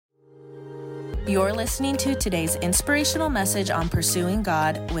You're listening to today's inspirational message on Pursuing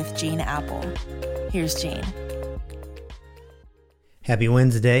God with Gene Apple. Here's Gene. Happy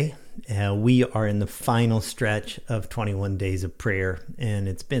Wednesday. We are in the final stretch of 21 days of prayer, and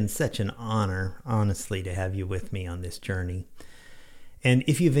it's been such an honor, honestly, to have you with me on this journey. And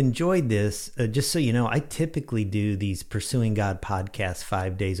if you've enjoyed this, just so you know, I typically do these Pursuing God podcasts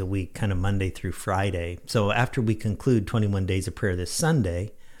 5 days a week, kind of Monday through Friday. So after we conclude 21 days of prayer this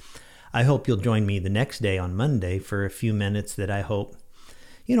Sunday, I hope you'll join me the next day on Monday for a few minutes that I hope,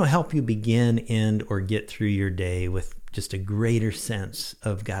 help you begin, end, or get through your day with just a greater sense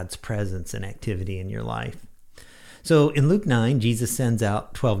of God's presence and activity in your life. So in Luke 9, Jesus sends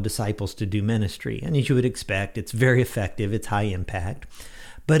out 12 disciples to do ministry. And as you would expect, it's very effective, it's high impact.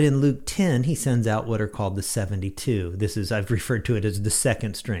 But in Luke 10, he sends out what are called the 72. I've referred to it as the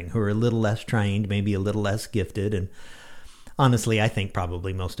second string, who are a little less trained, maybe a little less gifted. And honestly, I think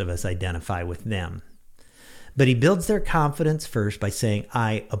probably most of us identify with them. But he builds their confidence first by saying,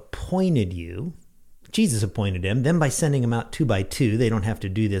 I appointed you. Jesus appointed them. Then by sending them out 2 by 2, they don't have to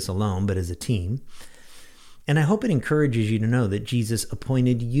do this alone, but as a team. And I hope it encourages you to know that Jesus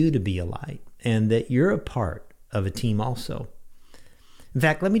appointed you to be a light and that you're a part of a team also. In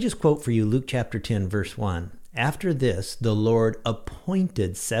fact, let me just quote for you Luke chapter 10, verse 1. After this, the Lord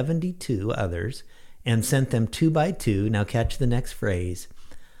appointed 72 others and sent them 2 by 2. Now catch the next phrase.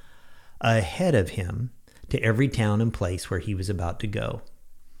 Ahead of him to every town and place where he was about to go.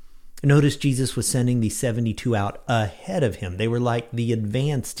 Notice Jesus was sending these 72 out ahead of him. They were like the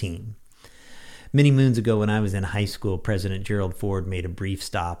advance team. Many moons ago when I was in high school, President Gerald Ford made a brief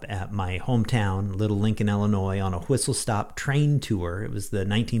stop at my hometown, Little Lincoln, Illinois, on a whistle-stop train tour. It was the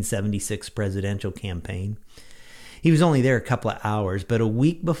 1976 presidential campaign. He was only there a couple of hours, but a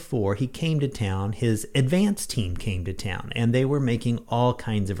week before he came to town, his advance team came to town, and they were making all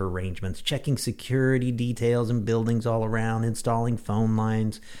kinds of arrangements, checking security details and buildings all around, installing phone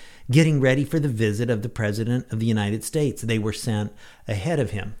lines, getting ready for the visit of the President of the United States. They were sent ahead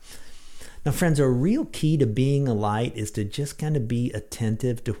of him. Now, friends, a real key to being a light is to just kind of be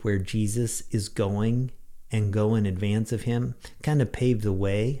attentive to where Jesus is going and go in advance of him, kind of pave the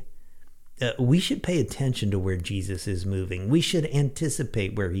way. We should pay attention to where Jesus is moving. We should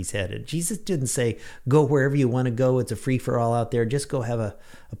anticipate where he's headed. Jesus didn't say, go wherever you want to go. It's a free-for-all out there. Just go have a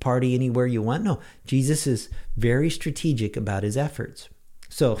party anywhere you want. No, Jesus is very strategic about his efforts.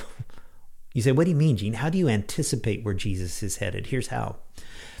 So you say, what do you mean, Gene? How do you anticipate where Jesus is headed? Here's how.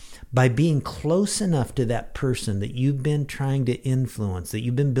 By being close enough to that person that you've been trying to influence, that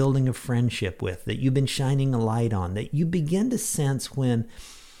you've been building a friendship with, that you've been shining a light on, that you begin to sense when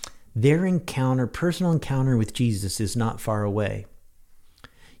their personal encounter with Jesus is not far away.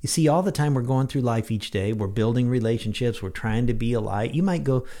 You see, all the time we're going through life each day, we're building relationships, we're trying to be a light. You might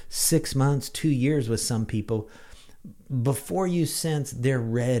go 6 months, 2 years with some people before you sense they're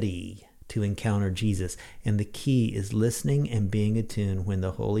ready to encounter Jesus. And the key is listening and being attuned when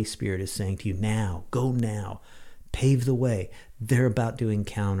the Holy Spirit is saying to you, now, go now, pave the way. They're about to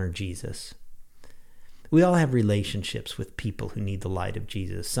encounter Jesus. We all have relationships with people who need the light of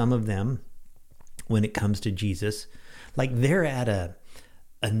Jesus. Some of them, when it comes to Jesus, like they're at a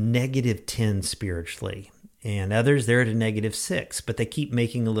negative 10 spiritually. And others, they're at a negative 6, but they keep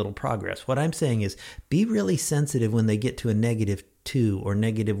making a little progress. What I'm saying is be really sensitive when they get to a negative 2 or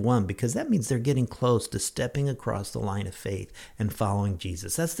negative 1, because that means they're getting close to stepping across the line of faith and following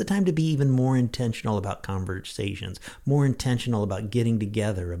Jesus. That's the time to be even more intentional about conversations, more intentional about getting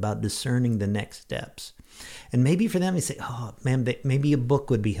together, about discerning the next steps. And maybe for them, you say, oh, man, maybe a book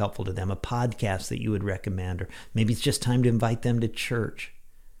would be helpful to them, a podcast that you would recommend, or maybe it's just time to invite them to church.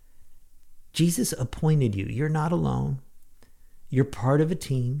 Jesus appointed you. You're not alone. You're part of a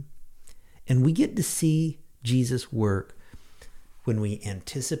team. And we get to see Jesus work when we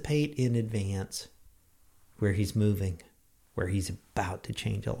anticipate in advance where he's moving, where he's about to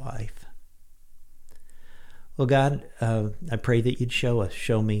change a life. Well, God, I pray that you'd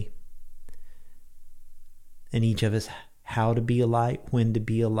show me, and each of us, how to be a light, when to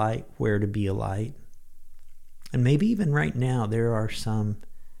be a light, where to be a light. And maybe even right now, there are some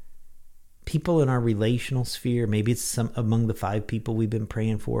people in our relational sphere, maybe it's some among the 5 people we've been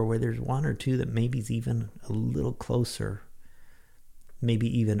praying for, where there's 1 or 2 that maybe is even a little closer, maybe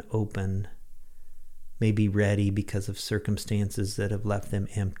even open, maybe ready because of circumstances that have left them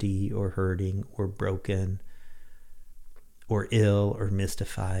empty or hurting or broken or ill or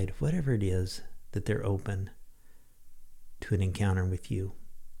mystified, whatever it is, that they're open to an encounter with you.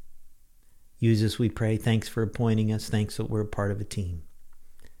 Use us, we pray. Thanks for appointing us. Thanks that we're a part of a team.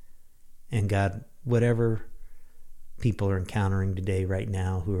 And God, whatever people are encountering today, right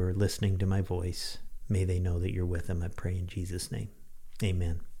now, who are listening to my voice, may they know that you're with them. I pray in Jesus' name.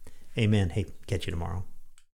 Amen. Amen. Hey, catch you tomorrow.